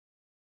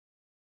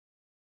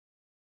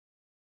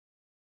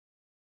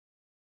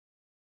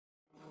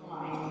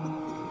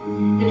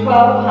The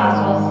 12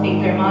 apostles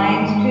speak their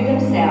minds to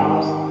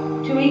themselves,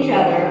 to each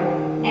other,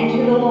 and to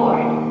the Lord,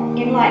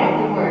 in light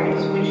of the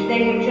words which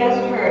they have just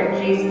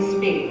heard Jesus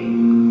speak.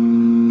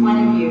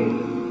 One of you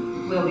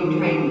will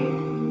betray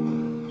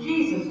me.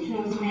 Jesus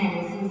chose men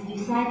as his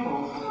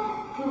disciples,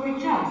 who were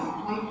just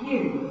like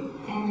you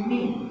and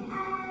me.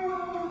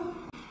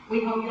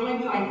 We hope you'll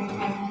enjoy this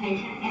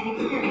presentation and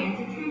experience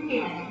a true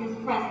feeling of his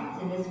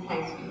presence in this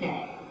place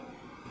today.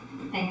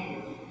 Thank you.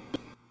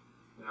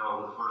 Now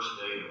on the first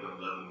day of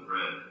unleavened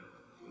bread,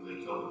 when they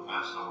killed the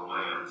Passover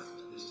lamb,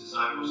 his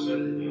disciples said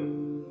to him,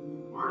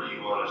 "Where do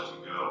you want us to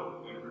go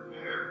and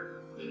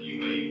prepare, that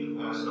you may eat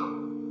the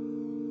Passover?"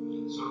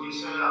 So he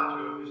sent out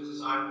 2 of his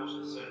disciples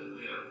and said to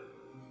them,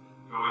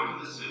 "Go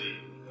into the city,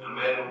 and a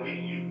man will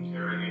meet you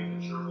carrying a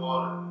pitcher of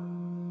water.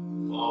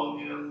 Follow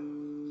him.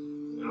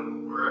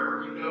 And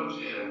wherever he goes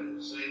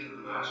in, say to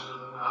the master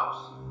of the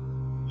house,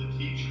 'The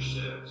teacher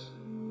says,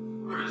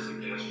 where is the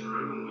guest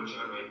room in which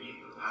I may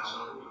eat the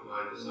Passover with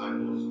my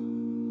disciples?'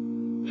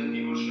 Then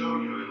he will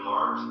show you a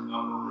large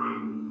upper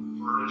room,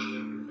 furnished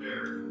and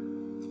prepared.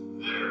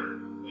 There,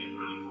 made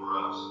ready for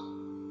us."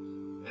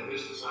 And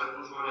his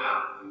disciples went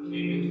out and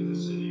came into the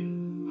city,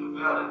 and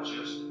found it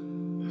just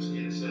as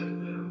he had said to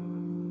them,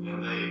 and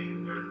they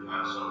prepared the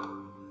Passover.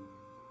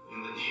 In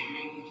the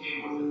evening he came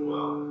with the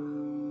 12.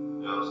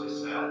 Now as they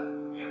sat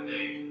and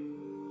ate,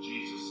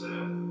 Jesus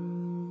said,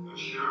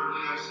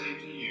 "Assuredly I say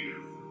to you,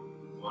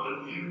 one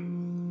of you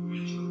who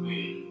eats with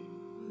me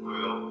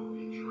will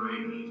betray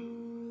me."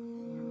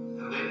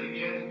 And they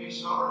began to be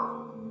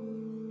sorrowful,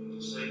 and to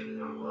say to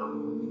him one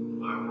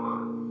by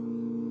one,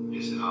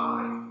 "Is it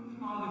I?"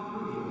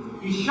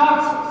 He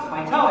shocks us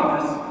by telling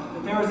us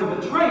that there is a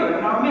betrayer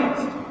in our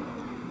midst.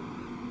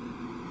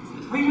 Does the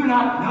betrayer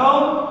not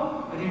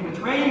know that in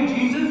betraying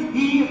Jesus,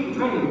 he is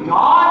betraying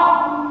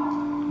God?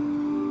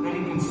 That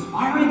in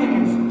conspiring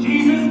against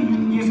Jesus,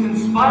 he is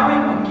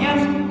conspiring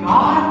against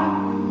God?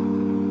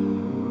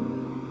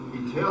 He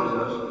tells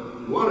us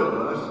one of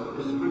us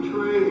is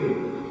betraying him.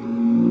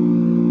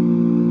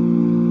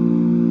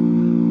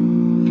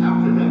 How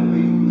can that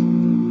be?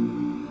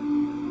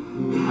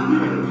 How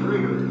can a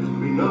betrayer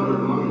be numbered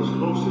among his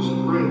closest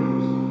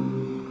friends?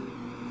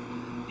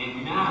 And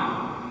now,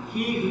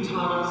 he who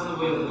taught us the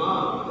way of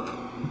love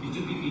is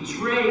to be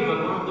betrayed by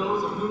one of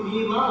those of whom he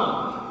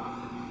loved.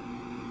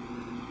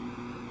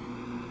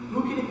 Who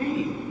can it be?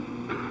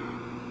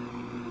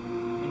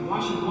 And why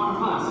should one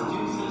of us do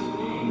such a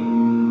thing?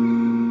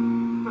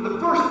 For the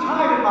first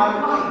time in my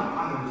life, I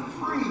am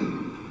free.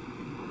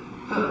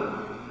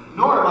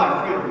 Nor am I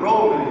free of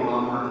Rome any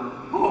longer.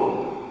 Oh,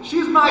 she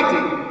is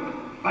mighty,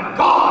 but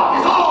God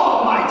is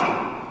almighty.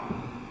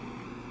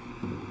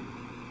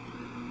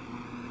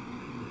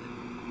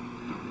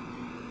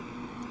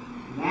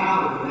 Now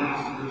the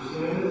Master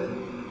says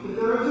that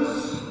there is a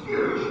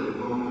spiritual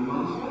Rome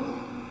amongst us.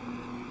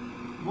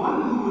 One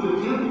who would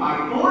attempt by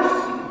force,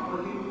 or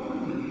can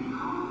only be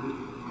conquered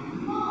by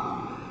love.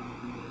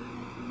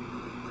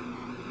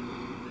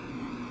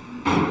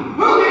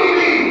 Who can he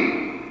be?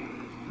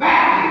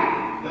 Matthew,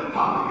 the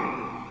publican.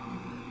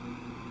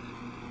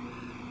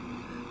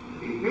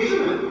 The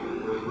fisherman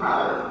was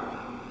brother.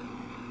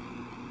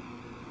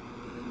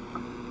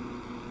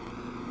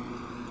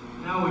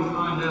 Now we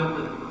find out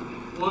that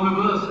one of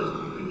us is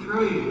to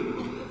betray you.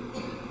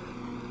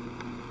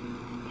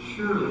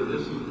 Surely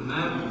this is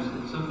madness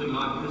that something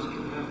like this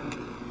could happen.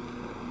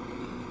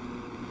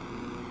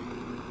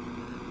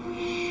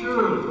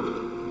 Surely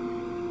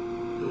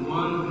the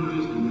one who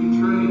is to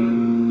betray you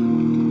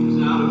is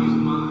out of his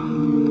mind.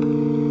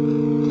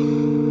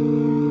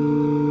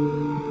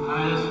 I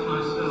ask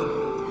myself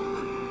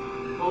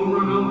over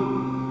and over,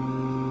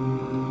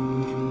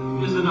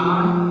 is it I?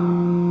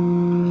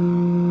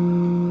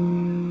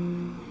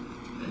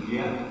 And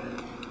yet,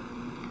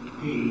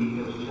 he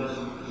has just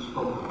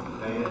spoken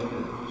bad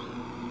news.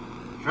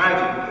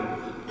 Tragic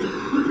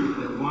news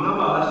that one of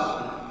us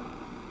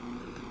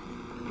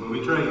will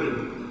betray him.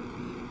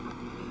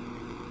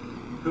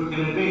 Who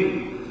can it be?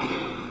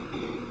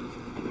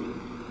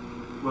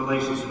 Will they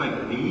suspect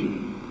me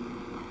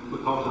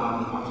because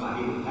I'm a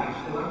one-sided tax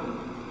collector?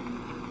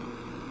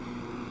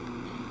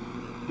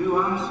 Do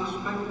I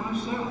suspect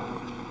myself?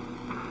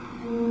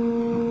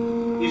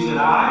 Is it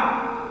I?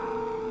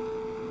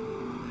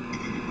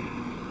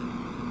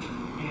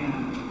 And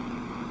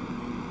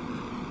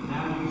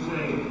now you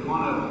say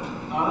one of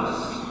us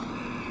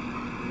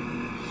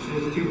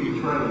is to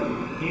betray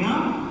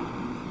him?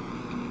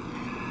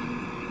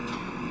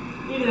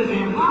 It is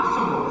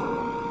impossible.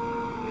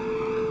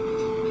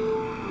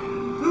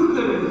 Who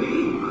could it be?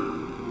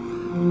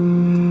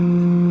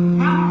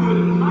 How could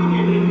it find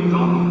it in his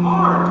own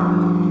heart?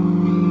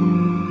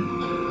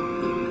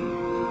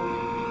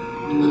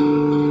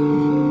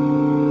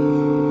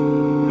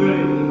 Could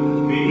it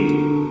be?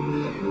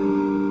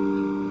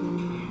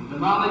 The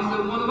knowledge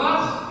that one of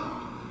us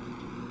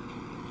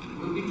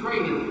will betray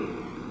him.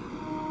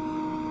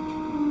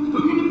 Who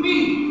can it be?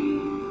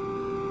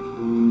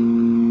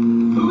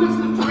 Who is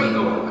the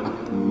traitor?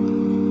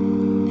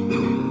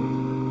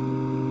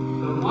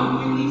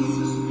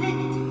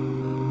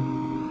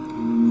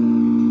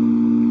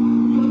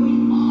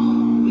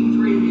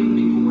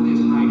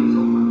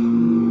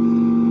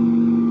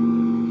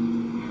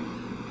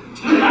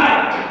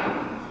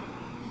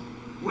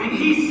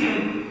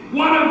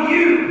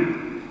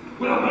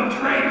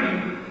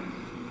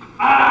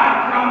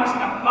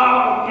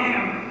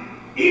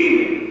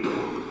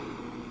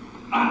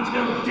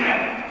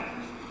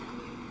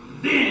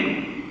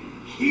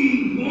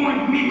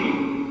 warned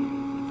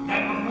me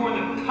that before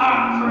the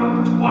cock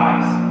crow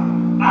twice,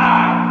 I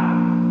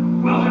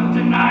will have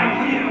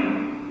denied him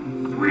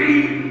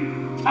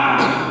 3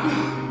 times.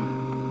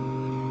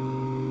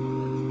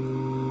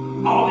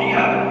 All the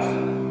others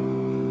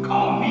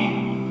call me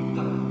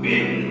the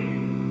big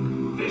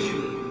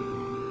fisherman.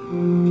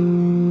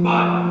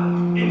 But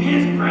in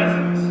his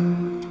presence,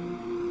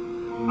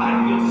 I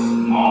feel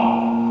small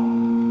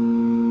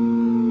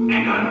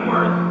and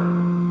unworthy.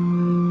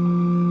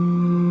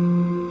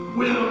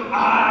 Will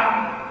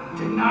I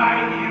deny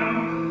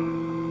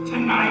him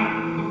tonight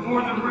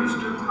before the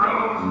rooster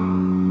crows?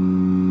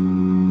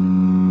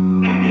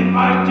 And if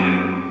I do,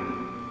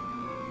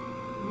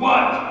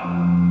 what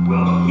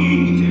will he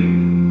do?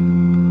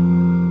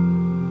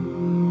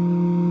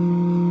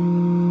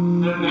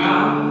 And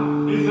now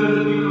he says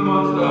that even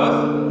amongst us,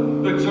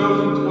 the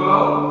chosen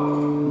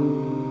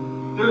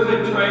 12, there's a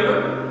traitor.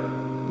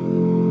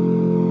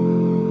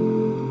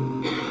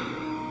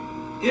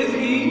 Is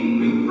he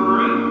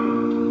referring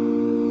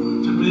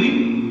to me?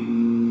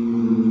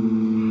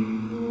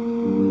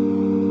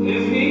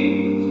 Is he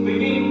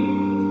speaking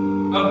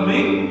of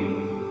me?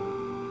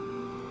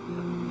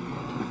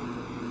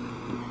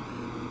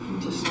 He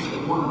just said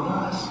that one of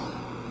us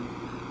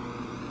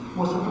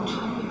was a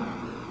betrayer.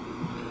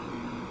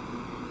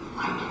 I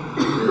can't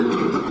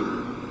believe it.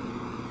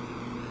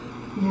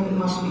 Yet it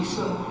must be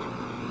so,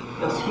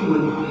 else he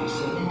would not have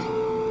said it.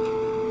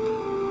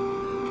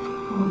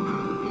 Who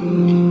could it be?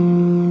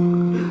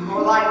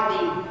 Or like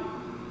the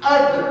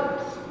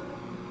others,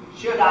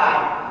 should I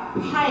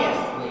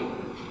piously,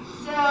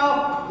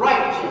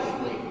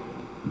 self-righteously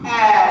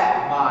ask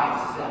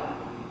myself,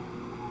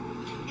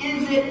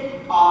 is it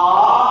I?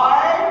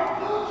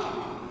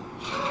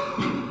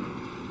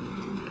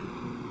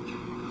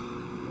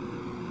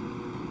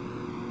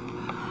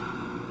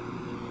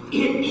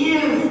 It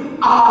is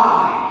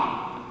I.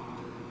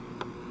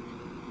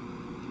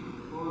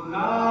 For I